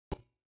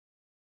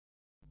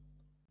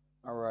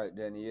All right,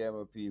 then, yeah,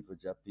 my people,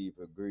 ja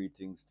people,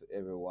 greetings to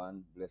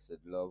everyone. Blessed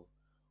love.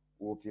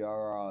 Hope you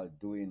are all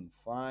doing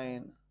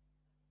fine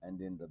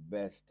and in the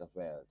best of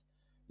health.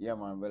 Yeah,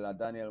 man. Well,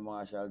 Daniel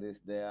Marshall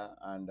this there,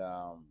 and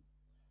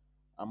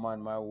I'm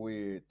on my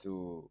way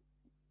to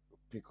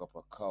pick up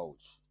a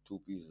couch,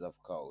 two pieces of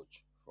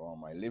couch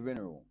from my living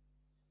room.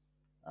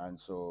 And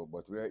so,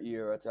 but we're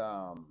here at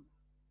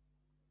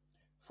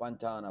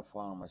Fontana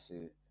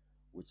Pharmacy,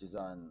 which is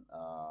on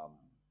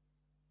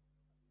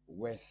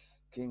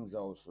West King's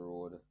House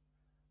Road,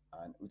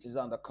 and which is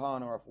on the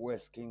corner of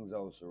West King's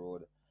House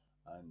Road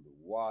and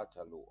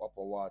Waterloo,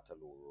 Upper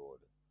Waterloo Road.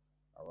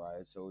 All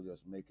right, so we're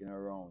just making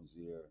our rounds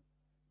here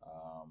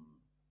um,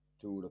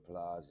 through the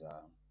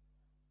plaza.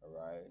 All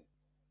right,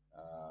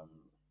 um,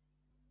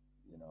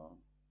 you know,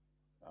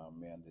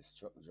 me and this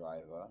truck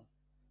driver,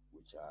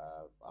 which I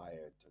have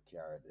hired to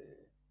carry the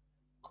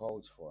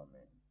coach for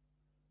me.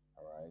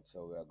 All right,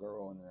 so we're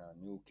going in a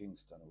New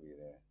Kingston way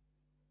there.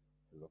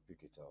 We go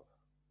pick it up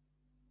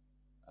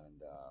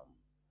and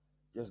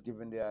just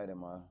giving the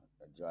item a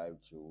drive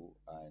through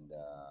and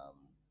a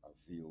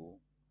view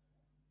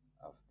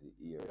of the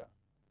area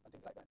and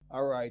things like that.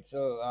 All right,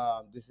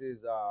 so this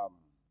is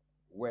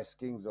West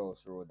Kings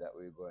House Road that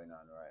we're going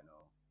on right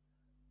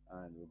now,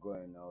 and we're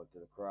going out to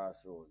the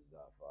crossroads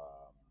of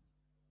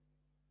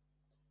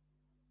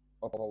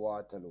Upper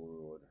Waterloo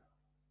Road.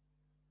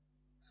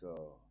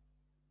 So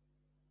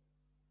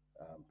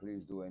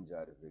please do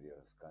enjoy the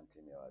videos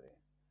continually,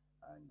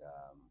 and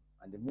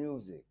the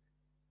music.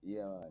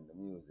 Yeah, man, the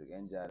music.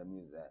 Enjoy the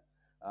music.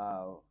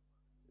 Uh,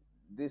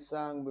 this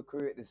song, we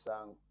create this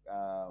song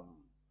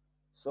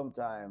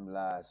sometime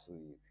last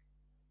week,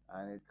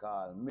 and it's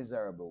called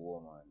Miserable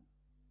Woman.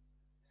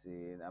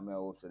 See, I mean, I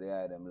hope so the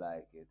item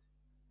like it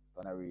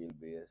on a real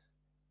bass.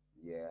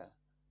 Yeah.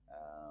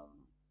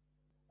 Um,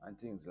 and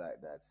things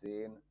like that.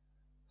 See,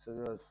 so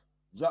just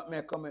drop me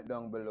a comment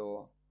down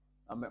below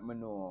and let me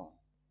know,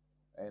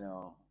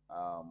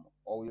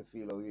 how you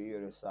feel, how you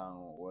hear the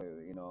song, or,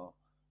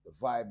 the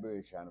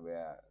vibration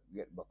where I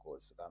get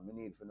backwards. So I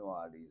need to know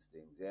all these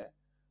things, yeah?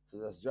 So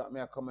just drop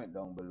me a comment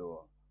down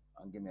below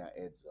and give me a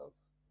heads up.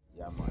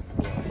 Yeah, man.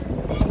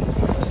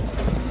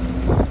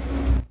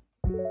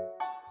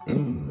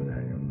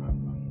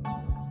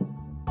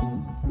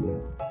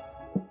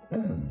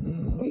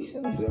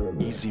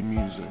 Easy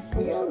music.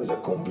 I was a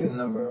complaint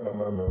number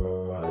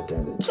all the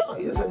time. Cha,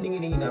 you're a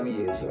nigga in my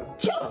ears.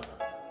 Cha.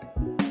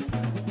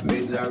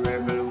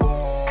 Miserable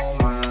woman,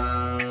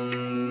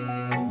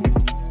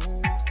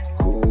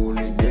 cool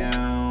it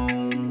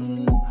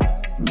down.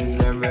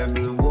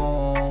 Miserable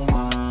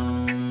woman,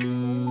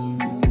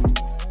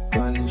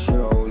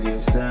 control your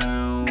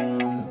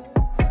sound.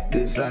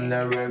 This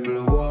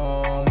honorable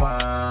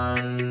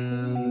woman,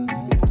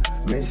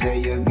 me say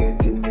you're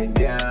getting me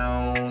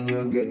down,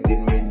 you're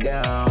getting me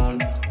down.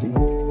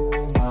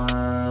 Woman,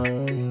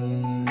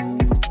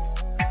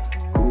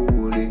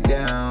 cool it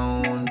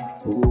down,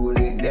 cool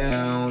it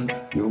down.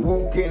 You're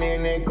walking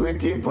in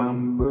equity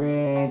pam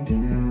bread.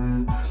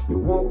 You're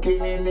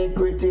walking in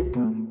equity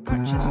pam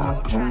Purchase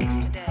some tracks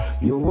papa. today.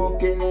 You're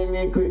walking in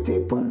equity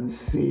pam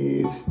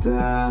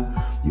sister.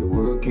 You're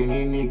working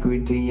in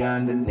equity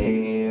on the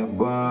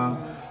neighbor.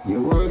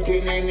 You're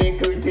working in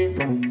equity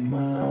pam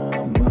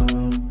mama.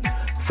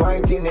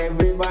 Fighting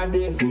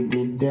everybody for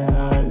the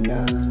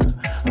dollar.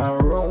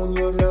 Around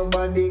you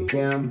nobody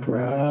can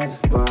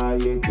prosper.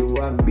 Yet you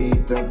are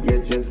beat up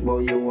your chest, but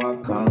you are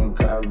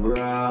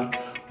conqueror.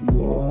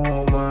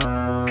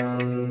 Woman,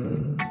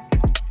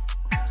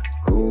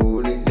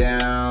 cool it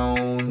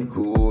down,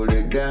 cool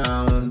it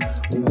down.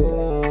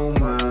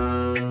 Woman,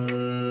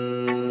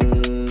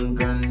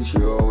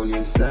 control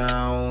your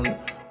sound,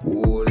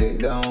 hold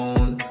it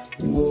down.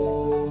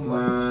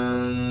 Woman,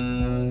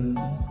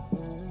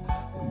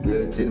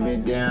 getting me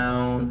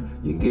down,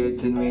 you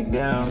getting me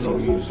down. Oh,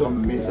 you so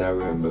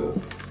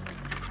miserable.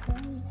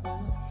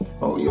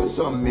 Oh, you're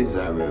so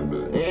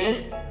miserable,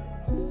 eh?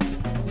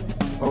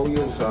 Oh,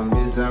 you're so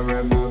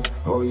miserable.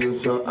 Oh, you're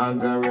so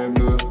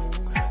agreeable.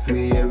 For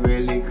every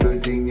little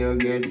thing you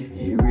get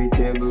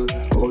irritable.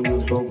 Oh,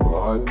 you're so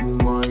bad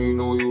mind.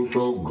 Oh, you're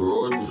so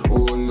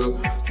grudgeful.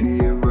 For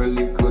every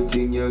little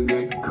thing you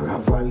get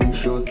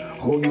gravelicious.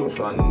 Oh, you're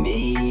so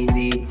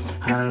needy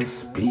and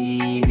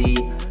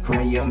speedy.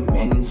 For your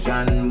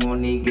mention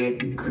money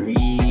get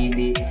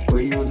greedy.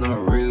 But you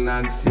don't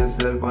relax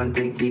yourself and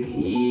take it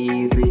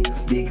easy.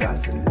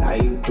 Because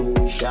life too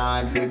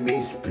short for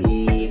be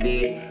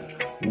speedy.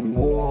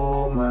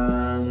 Woman,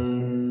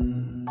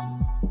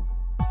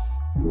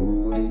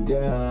 hold it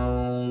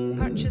down.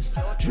 Purchase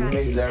your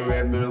tracks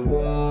today. Miserable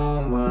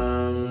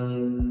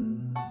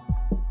woman,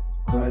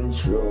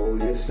 control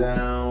your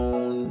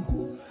sound.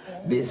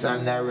 This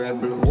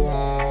honorable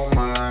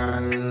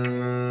woman,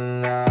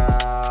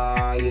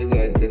 you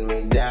getting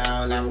me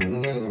down.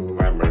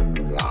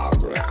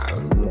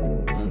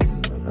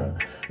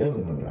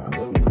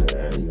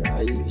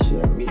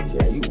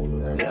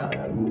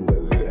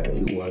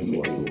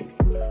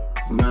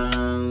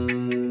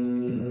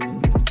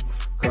 Man,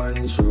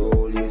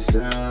 control your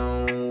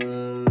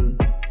sound.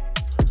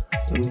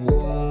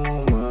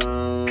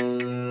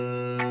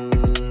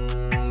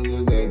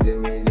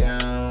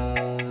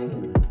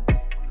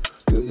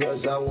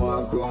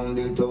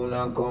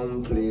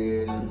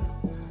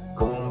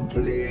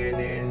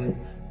 then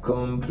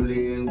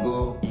complain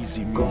go.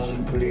 Easy music.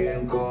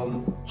 Complain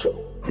come. Cho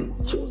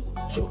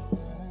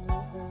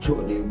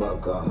the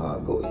back of her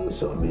go. You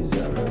so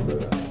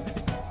miserable.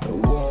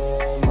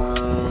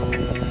 Woman,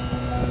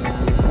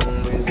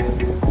 is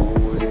if you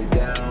hold it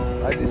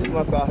down. I just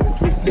smoke off the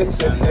tweet.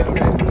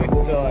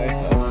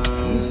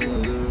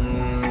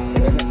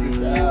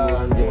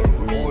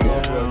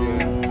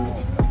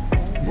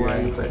 Why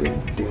for the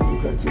devil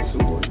got your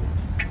soul?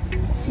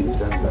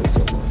 Satan got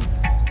your man.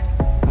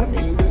 I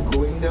mean you be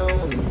going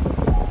down.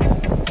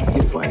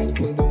 You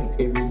fighting down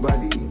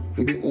everybody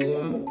for the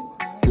home.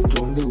 You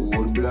turn the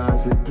whole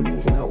blasted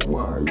place in a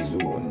war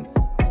zone.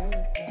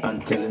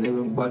 And telling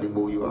everybody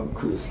about you are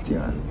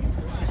Christian.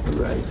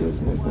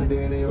 Righteousness not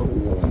there in your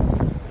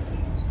home.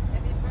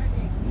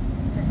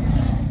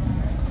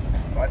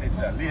 What is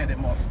a lady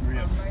must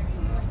grave?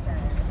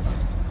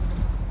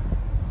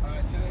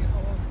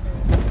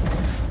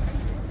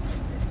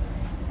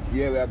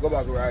 Yeah, we'll go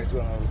back right to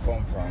where we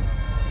come from.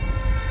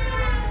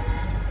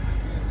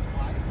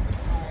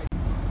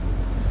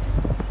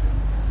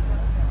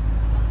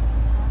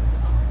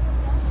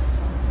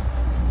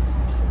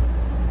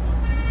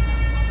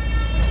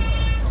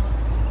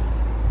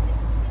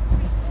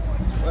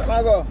 Where am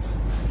I go?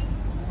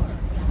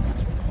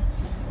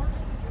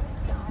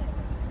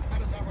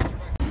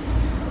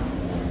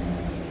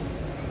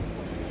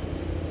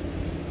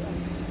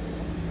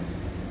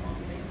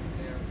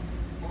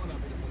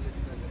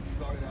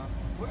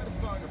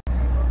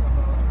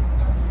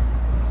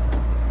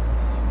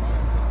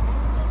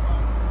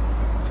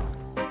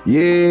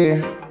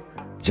 Yeah,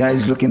 Jah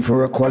is looking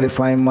for a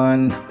qualified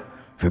man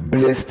to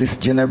bless this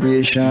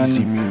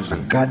generation. A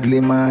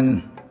godly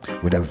man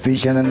with a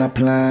vision and a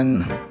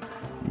plan.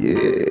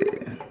 Yeah,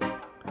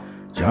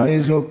 Jah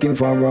is looking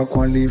for a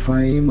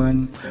qualified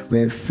man.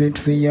 We're fit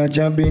for your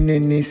job in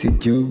any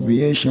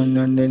situation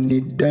and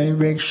any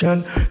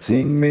direction.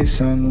 Sing me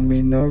song,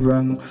 me no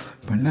wrong.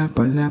 Bala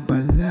bala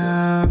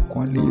bala,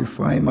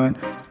 qualified man.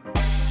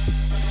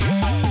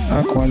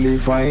 A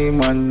qualified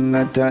man,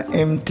 not a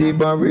empty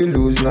barrel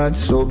who's not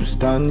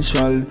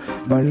substantial.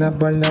 Bala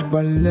bala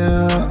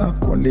bala, a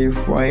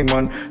qualified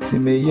man. See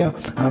me yeah,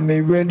 I'm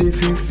ready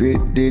for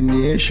fit the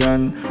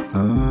nation.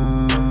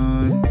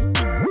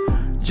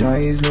 Jah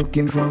is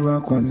looking for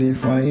a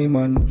qualified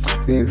man.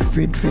 Be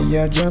fit for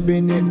your job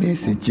in any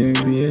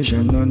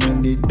situation and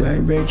any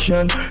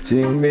direction.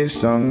 Sing me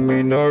song,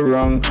 me no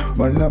wrong.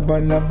 Bala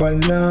bala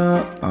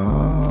bala,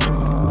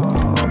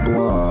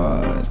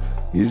 boy.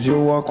 Is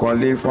you a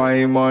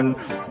qualified man?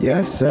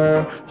 Yes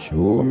sir.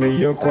 Show me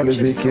your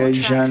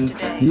qualification.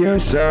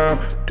 Yes sir.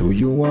 Do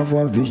you have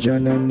a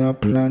vision and a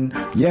plan?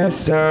 Yes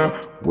sir.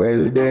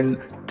 Well then,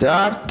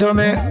 talk to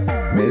me,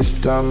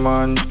 Mr.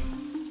 Man.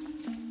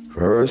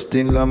 First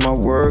thing I'm a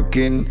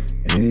working.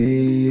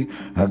 Hey,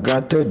 I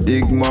got to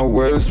dig my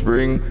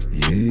wellspring.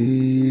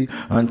 Yeah,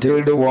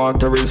 until the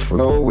water is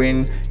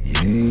flowing.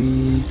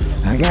 Yeah,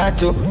 I got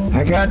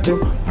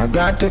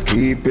to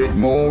keep it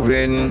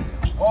moving.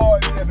 Oh,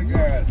 baby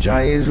girl. Jah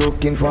is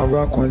looking for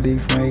a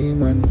qualified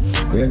man.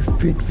 We're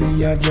fit for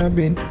your job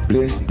in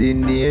bless the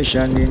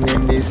nation in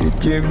any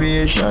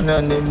situation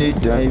and any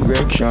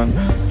direction.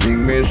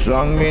 Sing me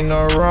song, me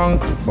no wrong.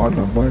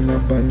 Bala bala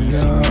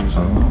bala.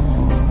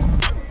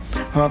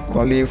 A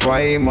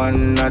qualified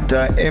man, not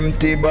a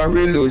empty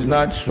barrel who's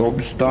not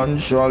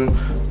substantial.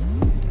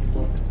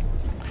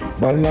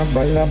 Bala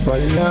bala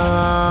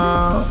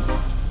bala.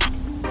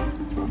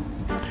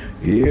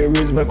 Here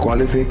is my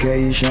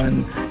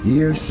qualification.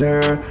 Here,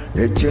 sir,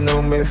 let you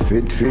know me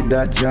fit for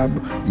that job.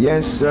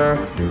 Yes, sir,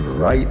 the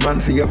right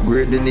man for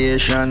upgrade the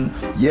nation.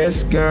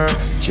 Yes, girl,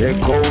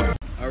 check out.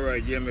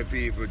 Alright, yeah, my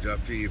people, Jah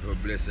people,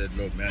 blessed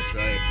love. Me I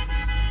try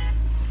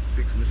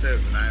fix myself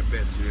in my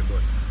best way,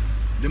 but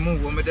the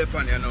move on me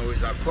depend you know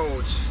is a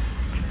coach.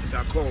 It's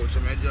a coach, so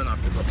I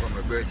don't pick up from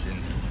my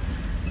virgin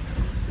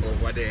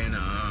over there in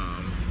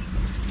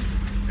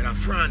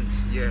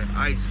France, yeah,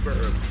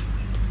 iceberg.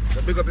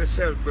 So pick up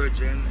yourself,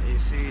 Virgin. You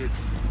see it.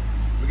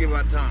 We give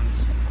her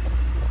thanks.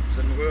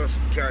 So I'm going to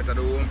carry to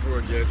the home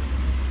project,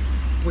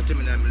 put him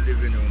in my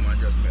living room and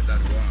just make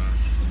that go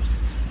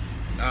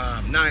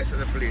on. Nice at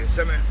the place,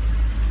 see me?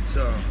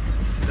 So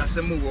that's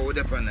the move over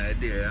there on the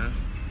idea.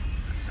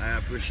 I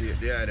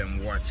appreciate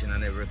them watching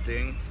and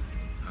everything.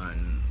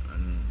 And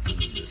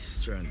the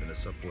strength and the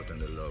support and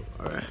the love.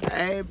 Alright.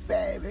 Hey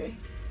baby.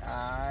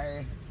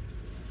 Hi.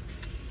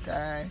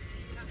 Hi.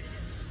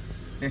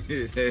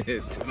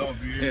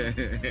 Love you.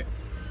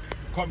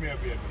 Come here,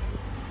 baby.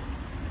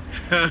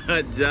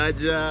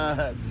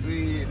 Jaja,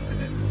 sweet.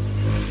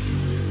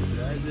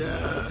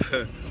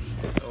 Jaja.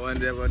 I want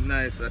to have a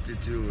nice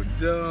attitude.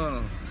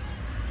 Duh.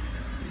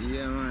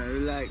 Yeah, man. We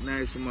like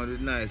nice women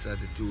with nice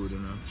attitude, you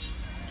know.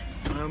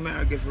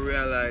 I get to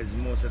realize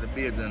most of the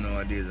babes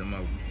nowadays have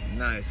a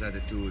nice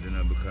attitude, you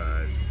know,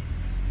 because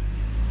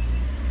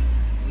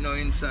no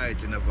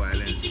inciting of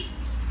violence.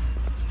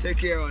 Take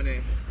care,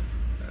 honey.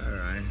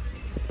 Alright.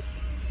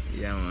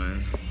 Yeah,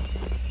 man.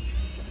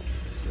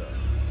 So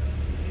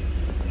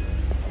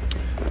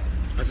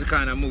that's the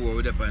kind of move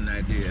with up an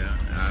idea.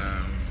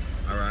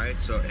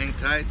 Alright, so hang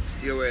tight,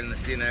 stay well and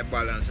stay in a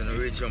balance and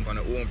reach jump on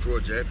the own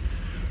project.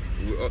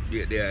 We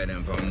update there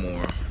then for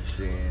more.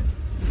 Seeing.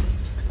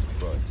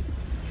 But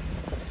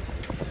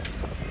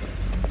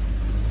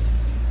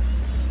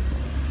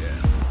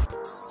yeah.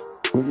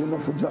 Well, you know,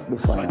 for drop the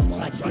fire,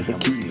 man. If you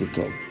keep it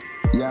up.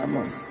 Yeah,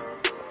 man.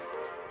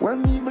 Well,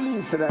 me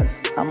believe so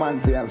that a man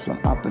to have some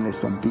happiness,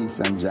 some peace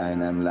and joy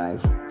in them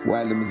life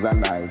while them is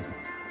alive.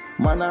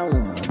 Man and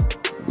woman.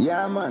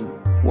 Yeah, man.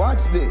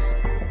 Watch this.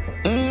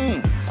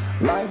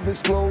 Life is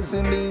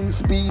closing in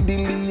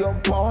speedily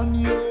upon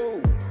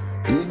you.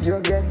 Did you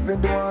get to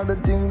do all the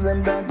things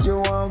and that you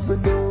want to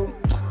do?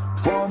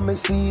 For me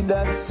see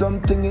that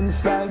something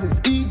inside is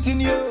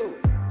eating you.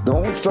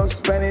 Don't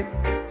suspend it.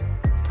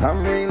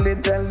 I'm really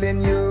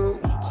telling you.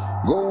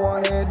 Go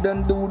ahead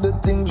and do the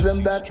things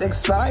and that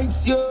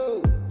excites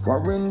you.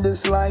 For in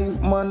this life,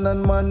 man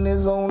and man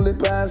is only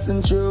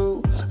passing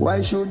through.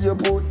 Why should you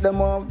put them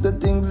off the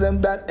things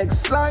and that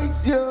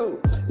excites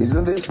you?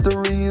 Isn't this the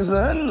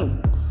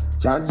reason?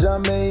 Jaja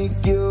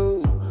make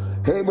you.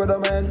 Hey brother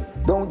man,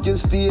 don't you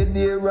stay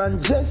there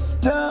and just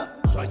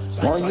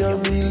when you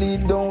really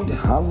don't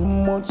have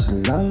much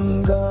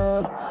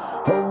longer.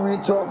 Hurry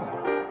it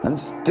up and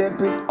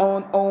step it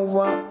on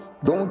over.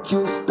 Don't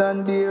you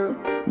stand there,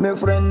 my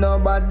friend,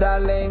 nobody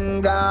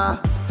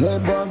linger. Hey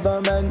brother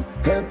man,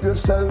 help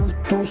yourself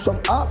to some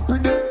happy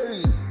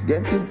days.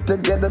 Get it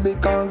together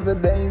because the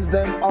days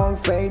them all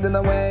fading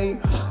away.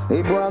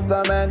 Hey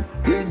brother man,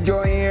 did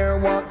you hear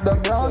what the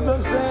brother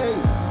say?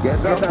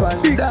 Get up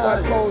and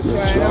dance,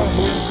 your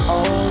troubles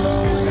all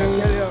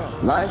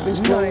away. Life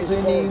is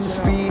closing in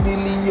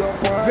speedily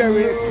upon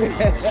you.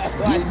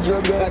 Did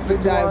you get to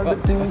do all the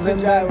things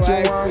and that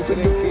you want to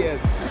do?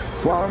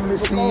 For me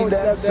see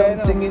that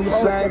something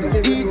inside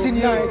is eating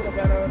you.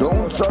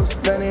 Don't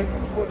suspend it,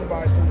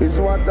 is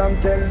what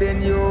I'm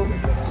telling you.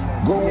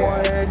 Go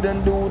ahead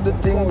and do the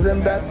things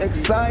and that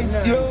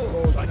excites you.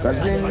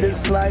 Cause in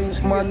this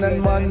life, man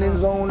and man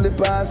is only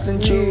passing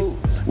through.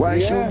 Why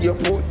should you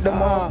put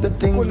them off the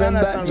things and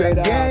that you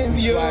gave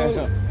you?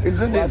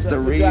 Isn't this the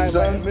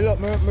reason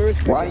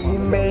why he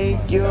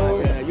make you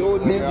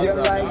live your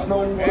life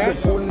now to the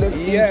fullest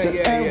each and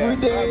every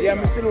day?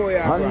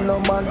 And no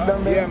matter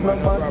make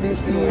nobody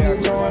steal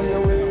your joy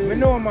away.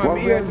 For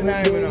every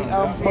day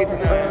upon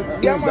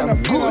earth is a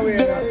good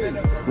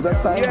day. But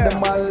aside the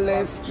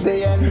malice,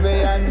 the envy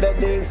and the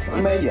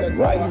dismay, and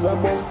rise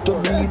above to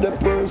be the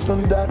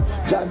person that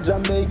Jaja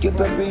make you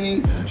to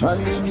be.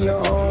 And in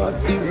your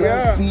heart is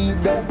a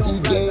seed that he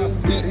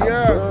gave thee,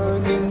 a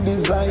burning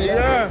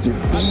desire to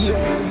be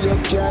all you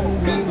can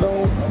be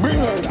now. Bring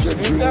out your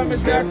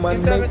dreams, them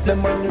and make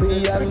them a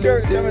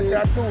reality.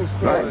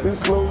 Life is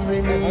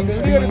closing in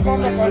speedily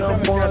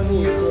upon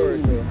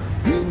you.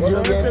 Did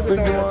you get to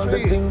do all the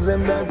things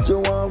and that you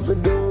want to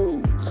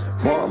do?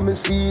 For me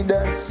see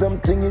that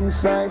something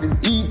inside is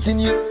eating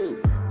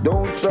you.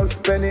 Don't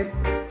suspend it,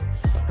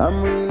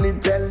 I'm really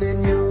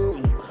telling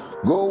you.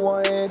 Go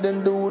ahead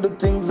and do the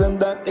things and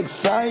that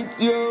excites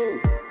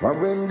you. For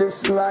in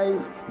this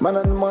life, man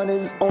and man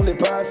is only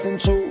passing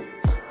through.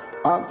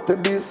 After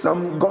this,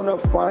 I'm gonna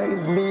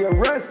find me a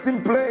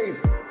resting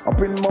place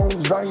up in Mount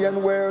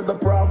Zion where the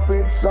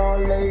prophets are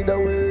laid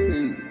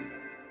away.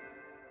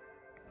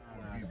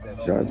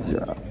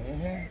 Jaja.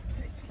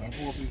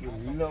 Poor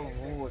people love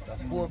water.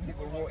 Poor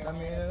people vote, I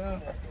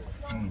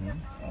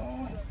mean,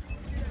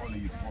 Only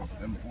you fuck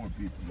them poor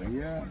people.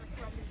 yeah.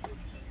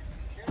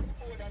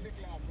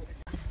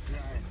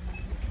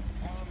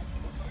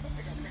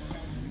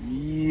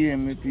 Yeah,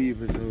 my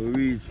people, so we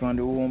reach from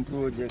the home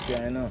project,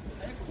 you know.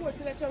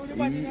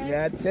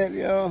 Yeah, I tell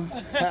you.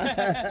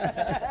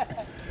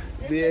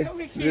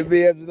 The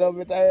babes love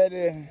it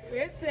already.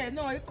 Yes, sir.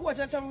 No, the coach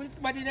is traveling with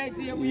somebody night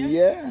here.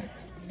 Yeah.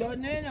 Don't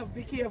know enough.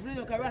 Be careful,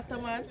 look, a Rasta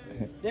man.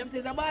 Them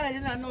says a ball, you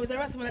know, it's a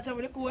Rasta man that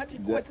travel with the coach. The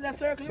coach in a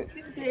circle,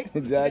 didn't take.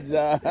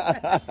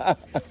 Jaja.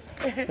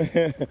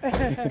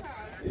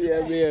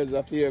 Yeah, babes,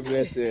 I feel a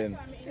blessing.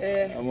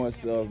 Yeah. I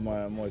must love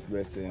my much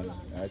blessing.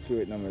 I threw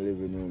it in my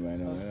living room, you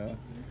know.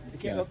 You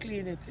can't go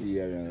clean it.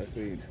 Yeah, man,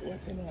 clean.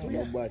 What's in So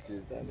no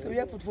batches? So we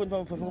have put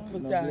phone for No,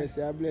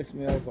 that. bless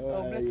me. Oh,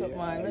 bless up,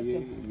 man, bless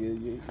up.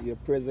 You're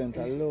present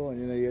alone,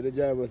 you know, you're the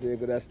driver, so you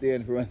could have stayed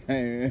in front of me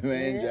and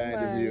enjoy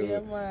the view. Yeah,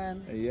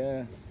 man.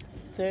 Yeah.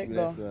 So it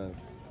Bless go. up.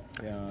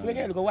 Yeah. So we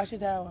can go wash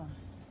it out.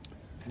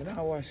 I don't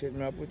wash it,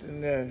 I put it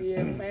in there.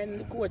 Yeah, man,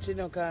 the coach, you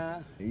know,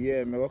 cause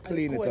Yeah, I go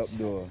clean it up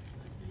though.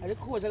 and the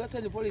coach, I got to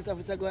send the police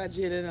officer go to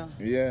jail, you know.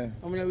 Yeah.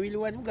 I mean, I really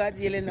want him to go to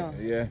jail, you know.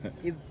 Yeah.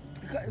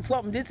 It's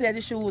something this year the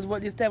shoes,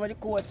 but this time with the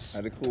coach.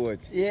 And the coach.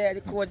 Yeah,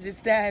 the coach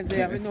this time, so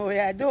you have to know what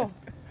I do.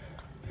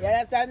 You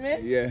understand me?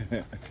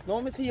 Yeah. Now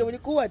I see you with the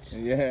coach.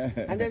 Yeah.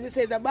 And then they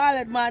say the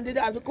ballad man did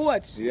have the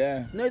coach.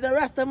 Yeah. No, it's a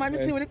Rasta man,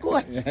 I see with the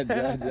coach. Yeah,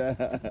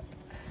 Jaja.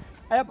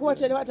 And the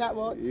coach, you know what I talk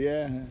about?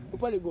 Yeah. You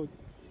probably good.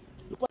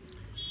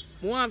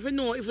 I want to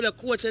know if the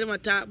coach them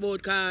talk about,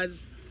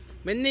 because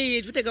I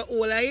need to take a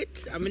hold of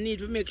it, and I need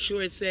to make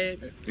sure it's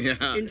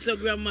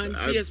Instagram and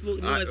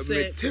Facebook I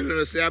tell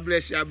you, say I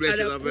bless you, I bless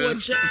and you. the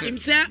coach, him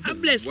say a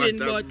blessing, What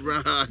but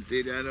a brand,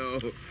 you know.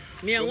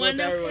 Me a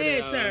wonder, hey,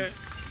 sir.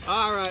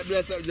 Alright,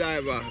 bless up,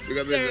 driver.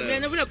 Sir, me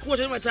never coach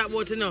on my talk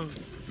about it now.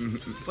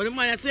 But the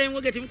man is saying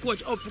we'll get him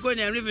coach up for going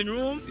in the living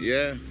room.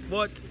 Yeah.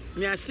 But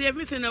me I save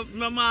me saying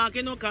my mark,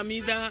 you know, because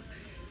he's a,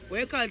 what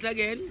you call it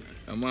again?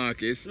 A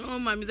Marcus? No,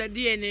 man, he's a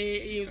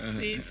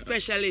DNA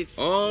specialist.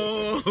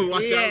 Oh,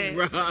 what a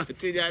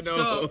brat, you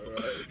know.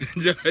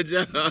 So,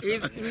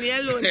 me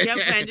alone can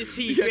find the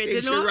secret,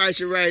 you know.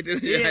 She right,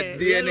 yeah,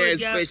 DNA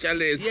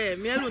specialist. Yeah,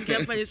 me alone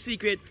can find the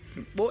secret.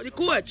 But the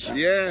coach.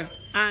 Yeah.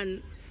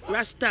 And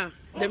Rasta.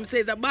 Them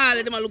say the ball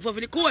and them look for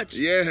the coach.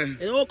 Yeah.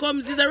 And how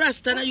comes it's a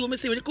Rasta and you me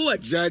say with the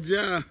coach?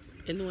 Jaja.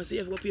 You know, say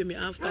if you pay me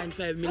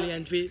 $5.5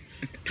 million for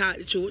talk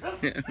the truth.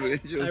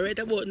 I write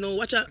about no,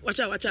 watch out.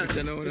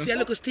 You see a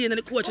little stain in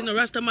the coach, you know,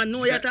 Rasta man,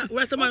 no, Rasta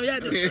man,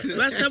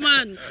 Rasta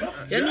man.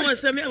 You know,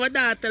 say me have a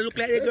daughter look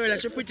like the girl,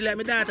 and she pretty like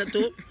my daughter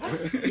too.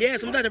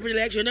 Yes, my daughter pretty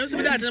like she. You never see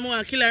my daughter, I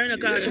want to kill her in the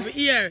car, she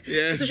hear.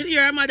 Yeah. So she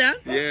hear her mother.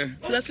 Yeah.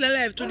 She's still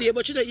alive today,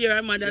 but she don't hear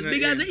her mother. As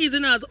big as it is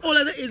now, as all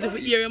as it is if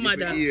you hear your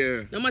mother.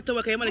 No matter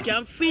what, your mother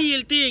can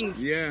feel things.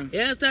 Yeah.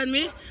 You understand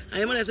me? And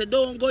your mother say,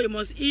 don't go, you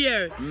must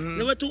hear.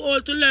 Never too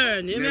old to learn.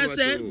 You know what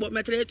I say? But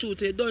I tell you the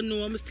truth, I don't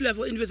know. I'm still have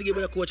to investigate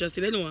by the coach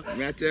still, you know.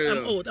 I tell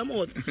you. I'm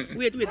out.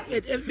 Wait,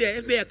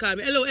 FBI call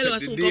me. Hello, I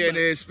soon come back.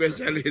 DNA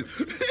specialist.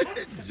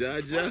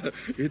 Jaja,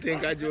 you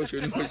think I just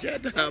should know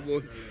shut up,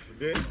 but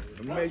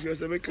make sure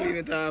somebody clean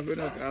it off, you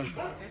know.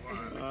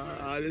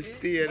 All the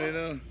stain, you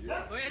know.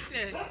 What you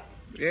say?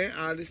 Yeah,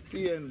 all the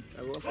stain.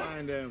 I will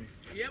find them.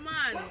 Yeah,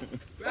 man.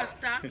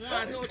 Rasta,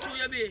 man, how true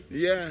you be?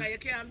 Yeah. Because you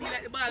can't be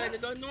like the ball and you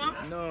don't know.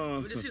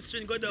 No. But the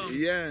system go down.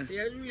 Yeah. So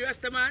you're the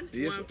Rasta man,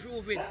 you Yes. want to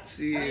prove it.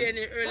 See.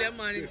 DNA earlier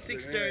morning,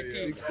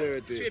 6:30.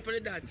 6:30. Straight on the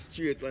dot.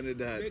 Straight on the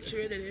dot. Make sure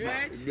you're there,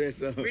 right?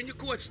 Bless up. Bring the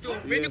coach too. Yeah.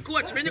 Bring the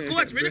coach.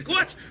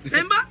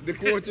 Remember? The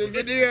coach will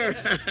be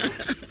there.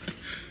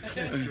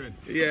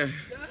 Yeah.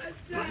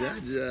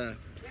 Jaja.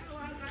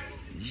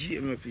 Yeah,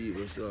 my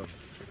people, so.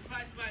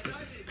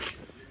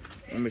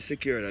 I'm a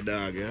secure the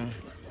dog, yeah.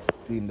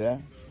 See him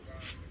there?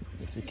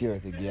 The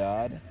security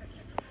guard.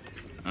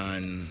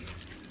 And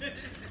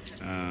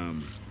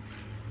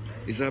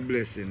it's a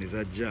blessing, it's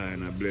a joy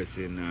and a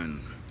blessing,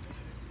 and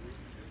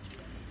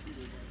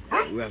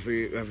we have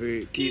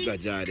to keep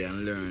that joy there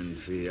and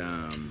learn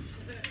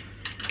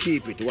to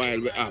keep it while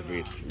we have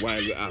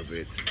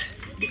it,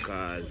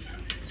 because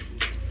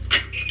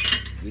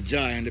the joy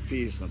and the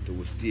peace not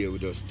to stay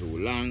with us too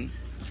long,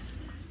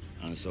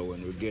 and so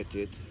when we get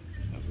it,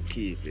 we have to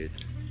keep it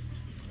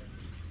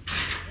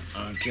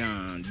and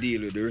can't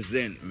deal with the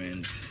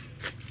resentment.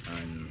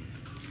 And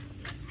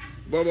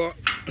Bobo,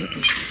 I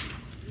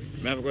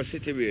have to go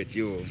situate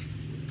you.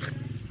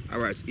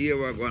 Alright, so here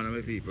we're going, my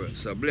people.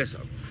 So bless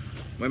up.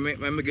 When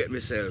I get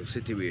myself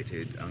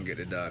situated and get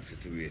the dog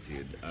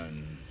situated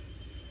and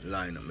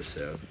line up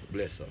myself,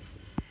 bless up.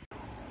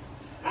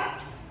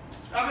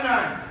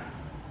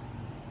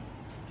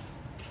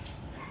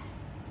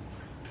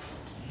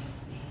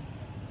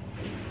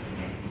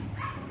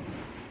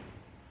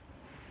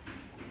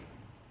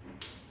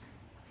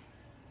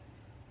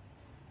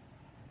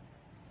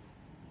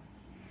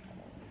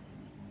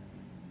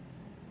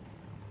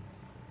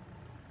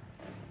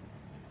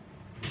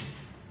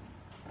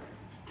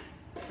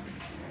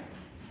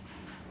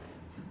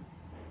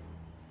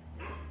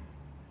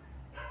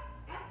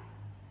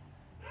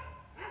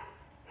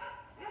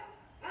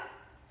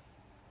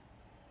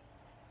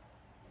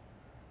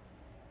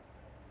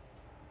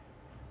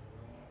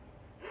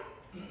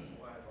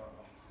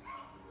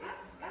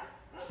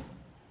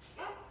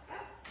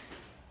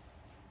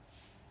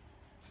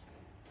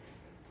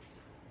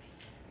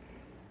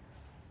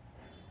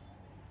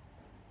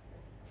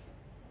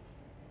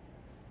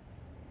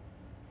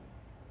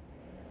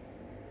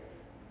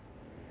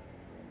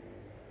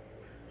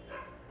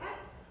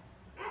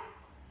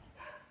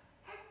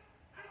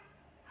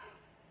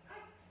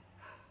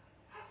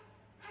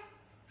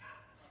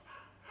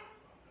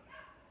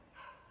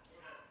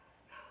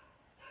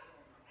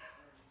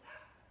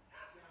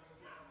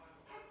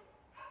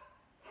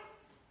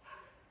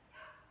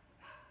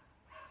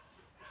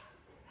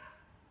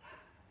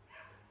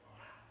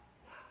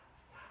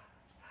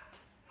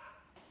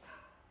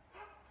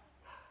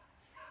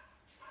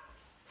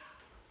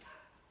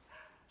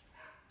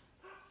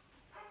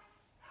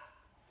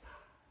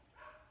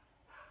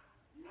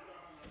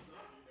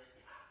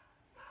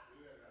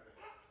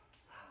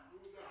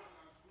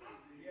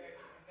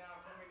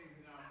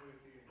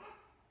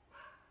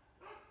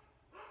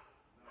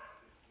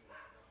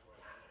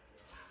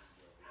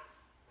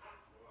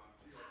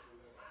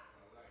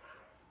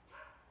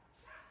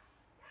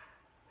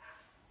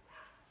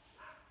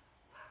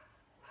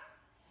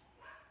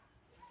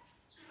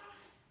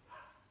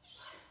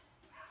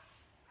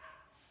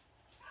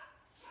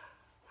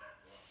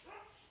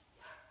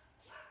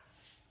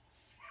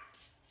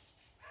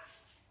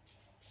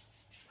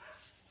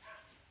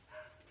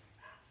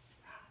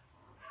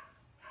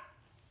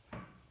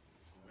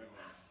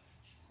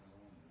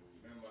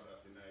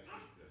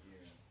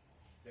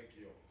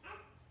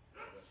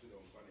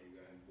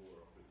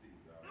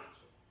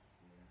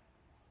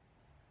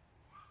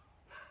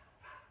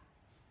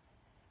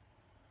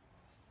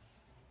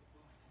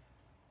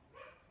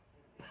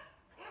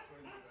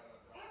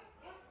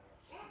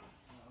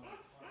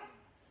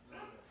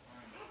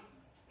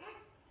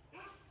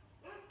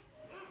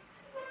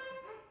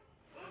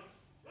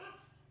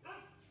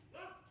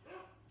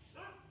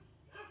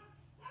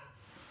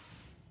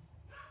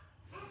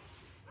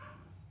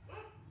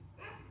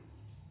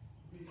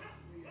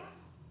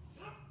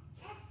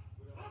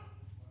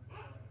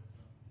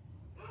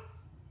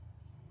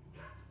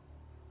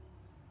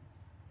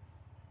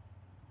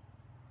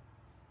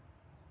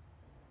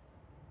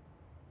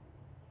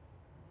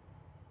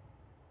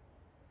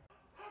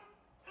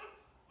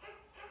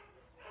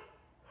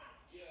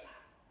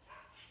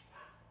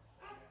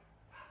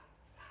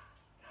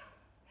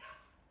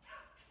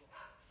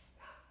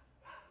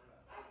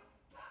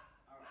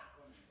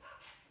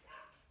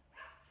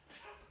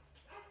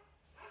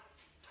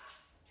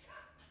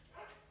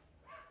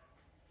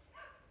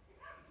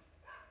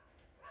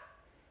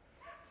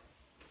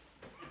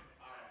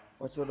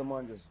 Watch how the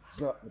man just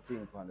drop the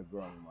thing on the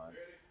ground, man.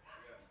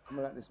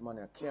 Come like this man,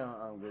 I can't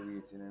angle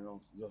it, you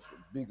know, just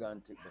big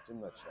and thick, but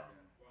I'm not sure.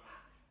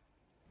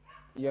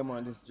 Yeah,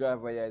 man, this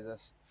driver here is a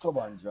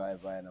stubborn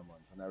driver, you know,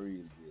 man, on a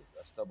real base.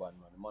 A stubborn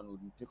man. The man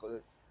wouldn't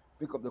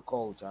pick up the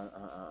couch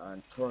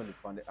and turn it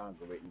on the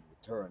angle where it need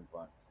to turn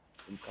on.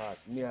 Because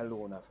me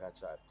alone have to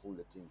try to pull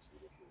the thing through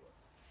the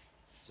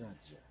door.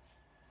 Judge.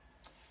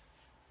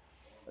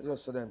 I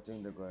just saw them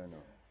things they're going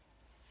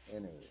on.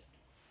 Anyway.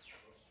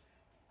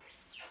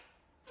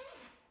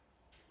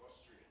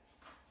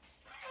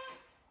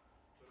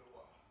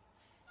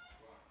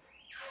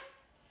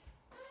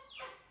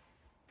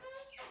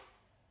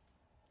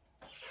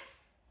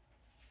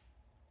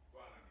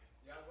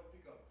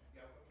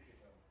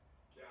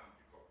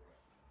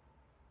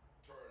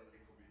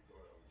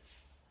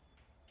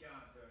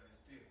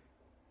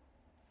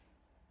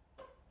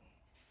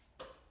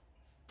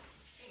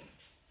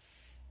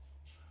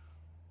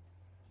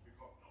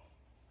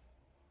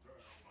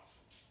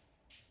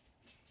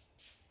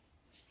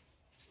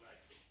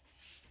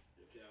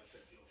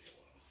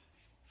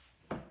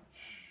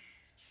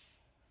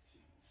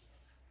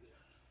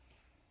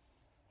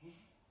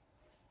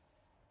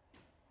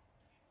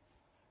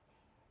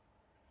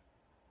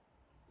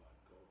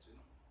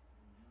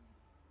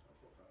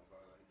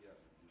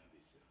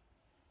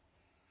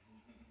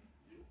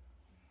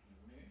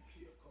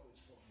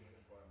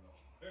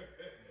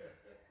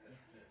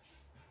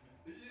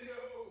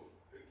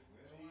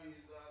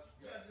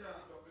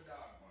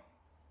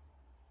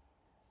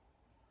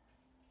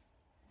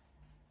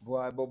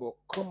 Boy, Bobo,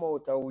 come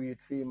out and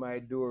wait for my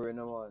door, you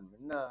know, man.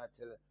 Nah,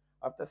 tell you.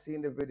 After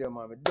seeing the video,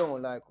 man, I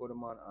don't like how the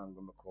man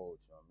angle my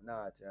couch, man.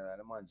 Nah, tell you,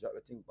 the man drop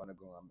the thing on the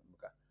ground,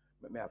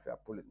 and me have to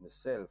pull it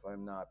myself,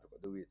 I'm not pick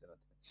up the weight, and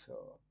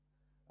sure.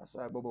 That's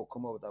why Bobo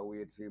come out and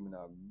wait for me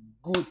now.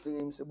 Good thing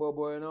him say,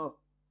 Bobo, you know.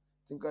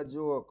 Think a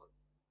joke.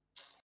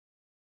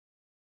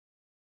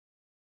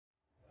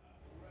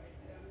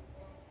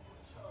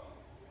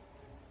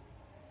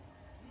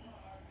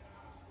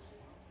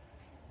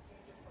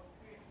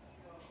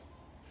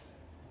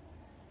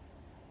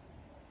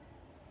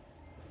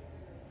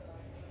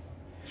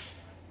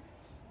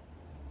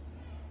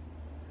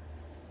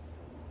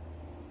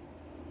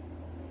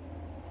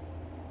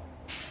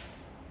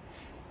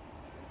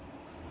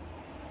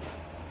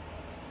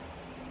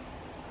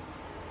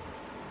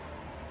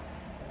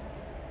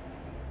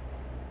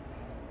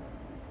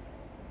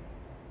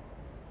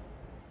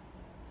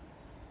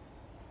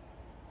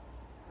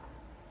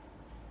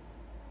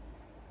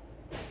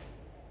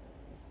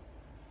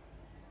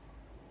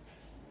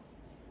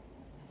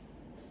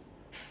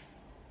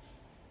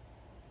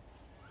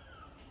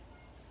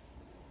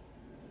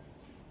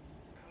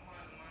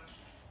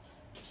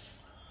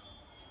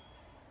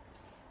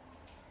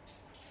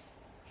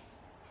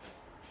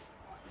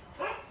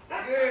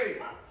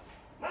 Hey!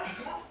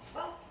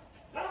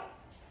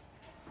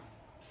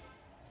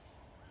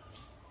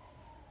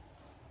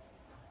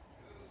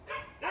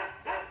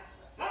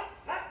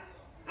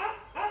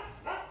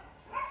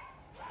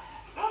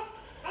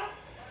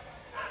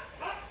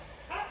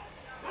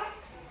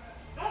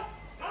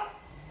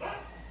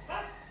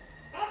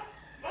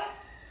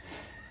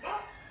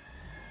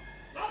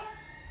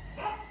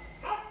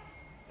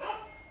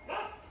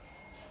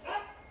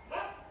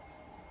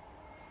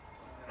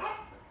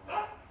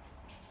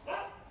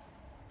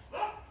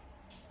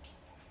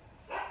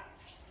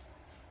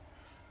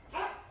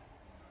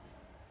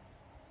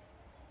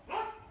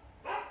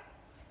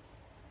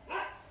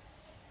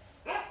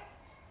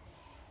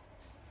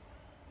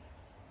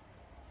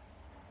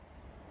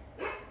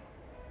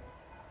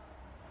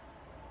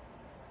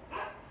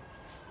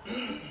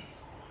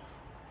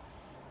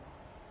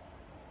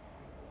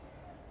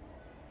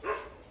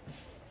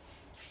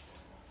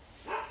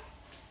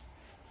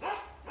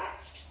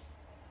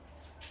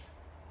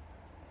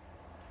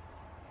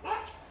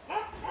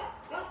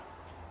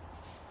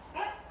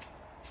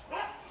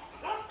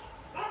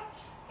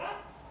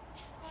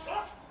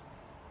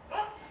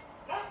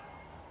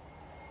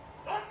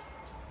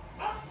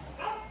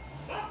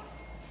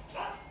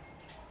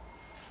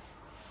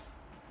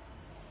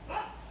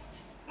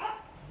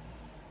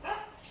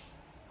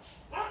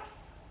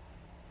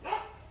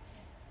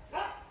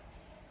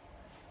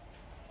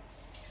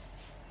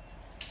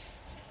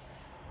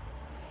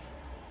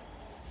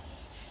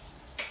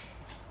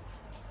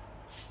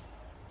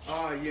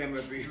 Oh, yeah,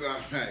 my people. All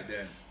right,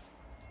 then.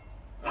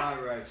 All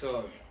right,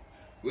 so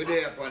we're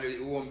there upon the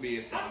home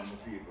base, my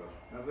people.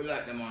 Now, we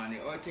like the money.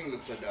 All things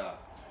look so dark.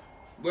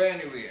 But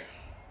anyway,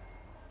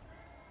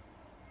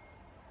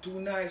 two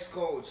nice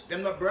coats. They're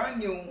not brand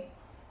new,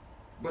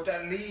 but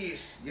at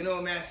least, you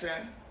know what I'm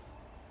saying?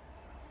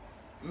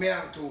 Me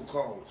have two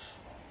coats,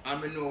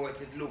 and me know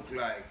what it look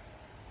like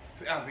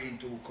having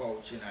two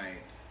coats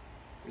tonight.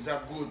 It's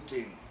a good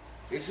thing.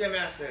 You see me,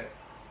 I say,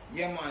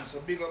 yeah, man, so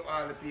big up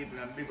all the people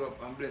and big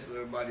up and bless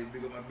everybody.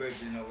 Big up my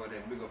virgin over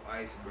there. Big up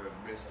Iceberg.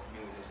 Bless up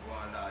you. Just go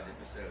and large up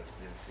yourself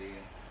still. See?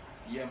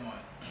 Yeah, man.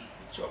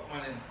 Chuck,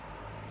 man.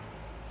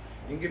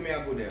 You give me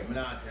a good day. I'm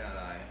not telling a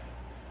lie.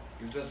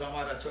 If there's some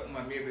other truck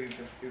man, maybe if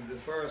the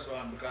first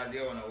one, because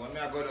you know, when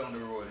I go down the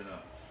road, you know,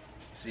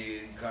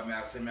 see, because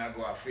I say I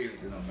go a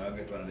fields, you know, I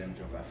get one of them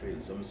truck a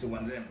fields. So I see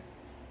one of them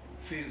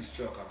fields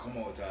truck I come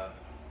out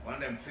one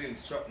of them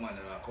fields truck man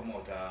and I come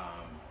out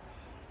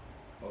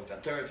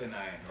of 39,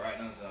 right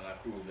now it's on a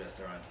cruise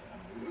restaurant.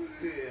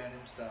 And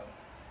him stop.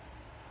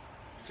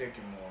 Check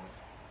him out.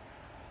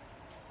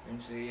 Him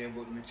say, yeah,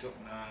 but me truck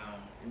now.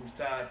 Him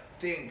start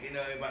think, you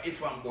know,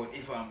 if I'm bored.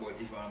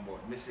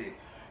 Me say,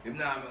 him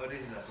now me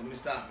this is so me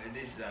start me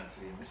this and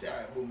for him. Me say,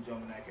 alright, boom,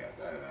 jump in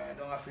I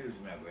don't have feels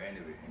me I go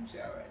anyway. Him say,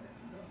 alright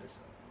then, no,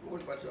 listen.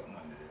 Whole bunch of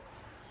man there.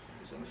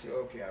 So I say,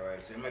 okay, alright.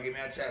 So he give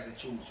me a chance to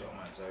choose truck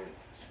man, so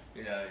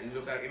you know, it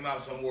look like him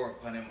have some work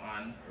on him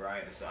on,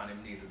 right? So and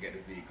him need to get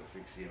the vehicle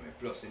fixed here.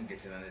 Plus him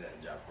getting another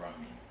job from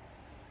me.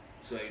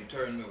 So he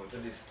turned me over to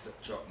this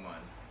truck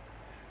man.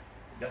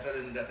 That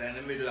in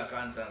the middle of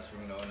Constant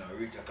Spring now,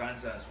 reach a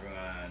Constant Spring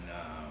and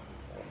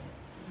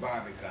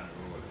Barbican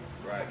Road,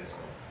 right this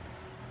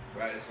way.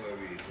 Right this way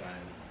we reach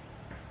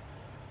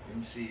and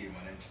him see him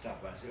and him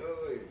stop and say,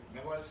 oh,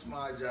 I want a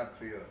small job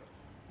for you.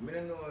 I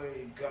don't know,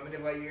 because I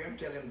never hear him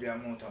tell him the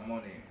amount of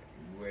money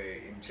where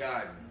him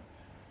charge me.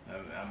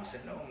 I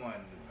said, no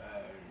man,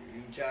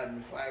 him charge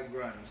me $5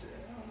 grand. I said,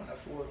 no man,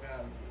 afford me.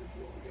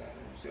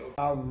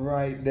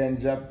 Alright then,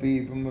 job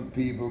people, my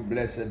people,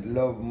 blessed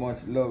love,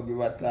 much love,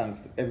 give a thanks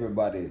to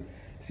everybody.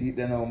 See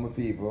then now my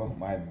people,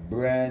 my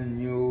brand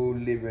new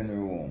living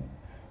room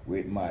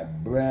with my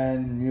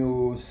brand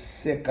new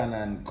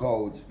second-hand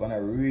couch on a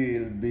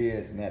real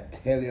base. May I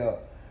tell you,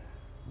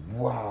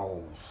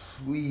 wow,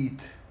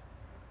 sweet.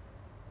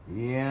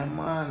 Yeah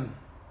man.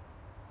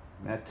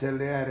 May I tell you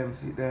them,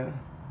 see there,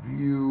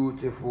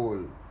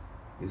 beautiful.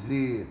 You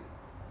see it?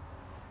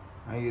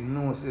 And you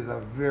know it's a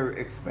very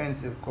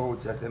expensive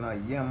couch that, you know,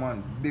 yeah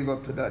man, big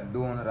up to that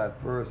donor, that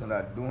person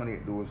that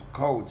donate those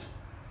couch.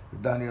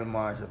 Daniel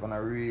Marshall on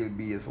a real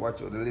base.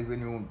 Watch out the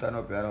living room turn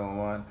up, you know,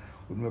 man.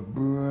 With my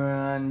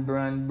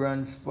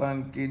brand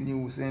spanking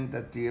new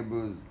center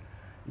tables.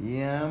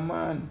 Yeah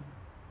man.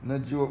 No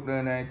joke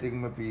then I think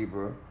my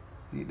people.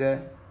 See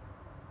that?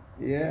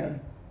 Yeah.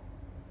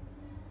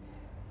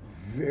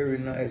 Very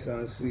nice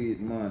and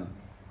sweet man.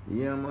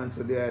 Yeah man,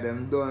 so they are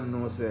them done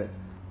now say.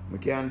 I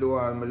can't do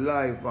all my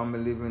life on my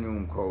living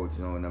room couch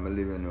now in my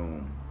living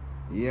room.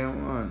 Yeah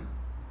man.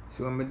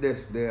 So my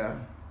desk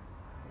there.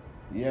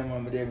 Yeah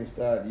man, I even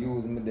start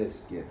using my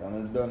desk yet.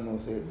 And I don't know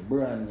say it's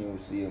brand new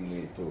same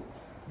way too.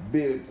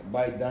 Built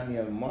by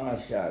Daniel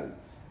Marshall.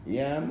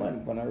 Yeah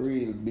man, on a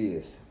real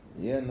base.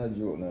 Yeah, no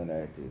joke no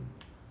nothing.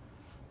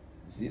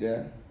 See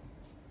that?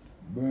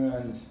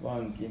 Brand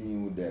spanking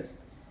new desk.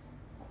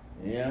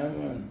 Yeah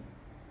man.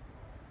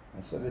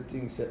 And so the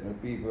thing set my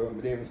people, I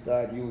didn't even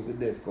start using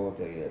the desk out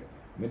there yet.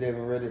 I didn't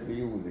even ready to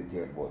use it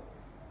yet, but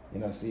you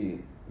know, see,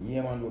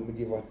 yeah man, but me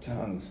give her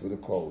thanks for the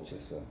couch,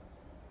 so.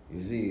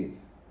 You see it?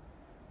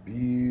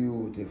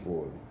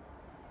 Beautiful.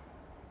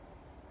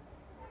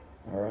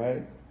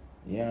 Alright?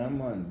 Yeah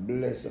man,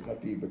 bless up my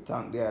people.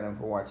 Thank them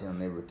for watching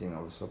and everything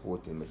and for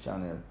supporting my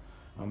channel.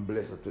 And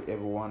bless up to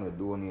everyone who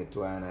donate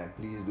to and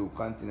please do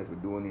continue to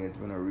donate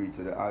when I reach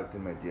to the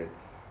ultimate yet.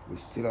 We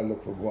still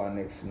look for going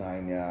next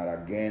 9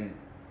 years again.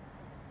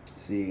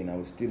 See, now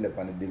we're still up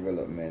on the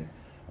development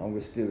and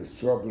we're still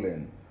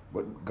struggling.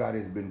 But God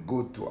has been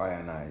good to I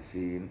and I,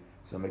 see.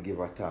 So I give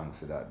her thanks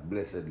for that.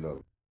 Blessed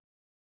love.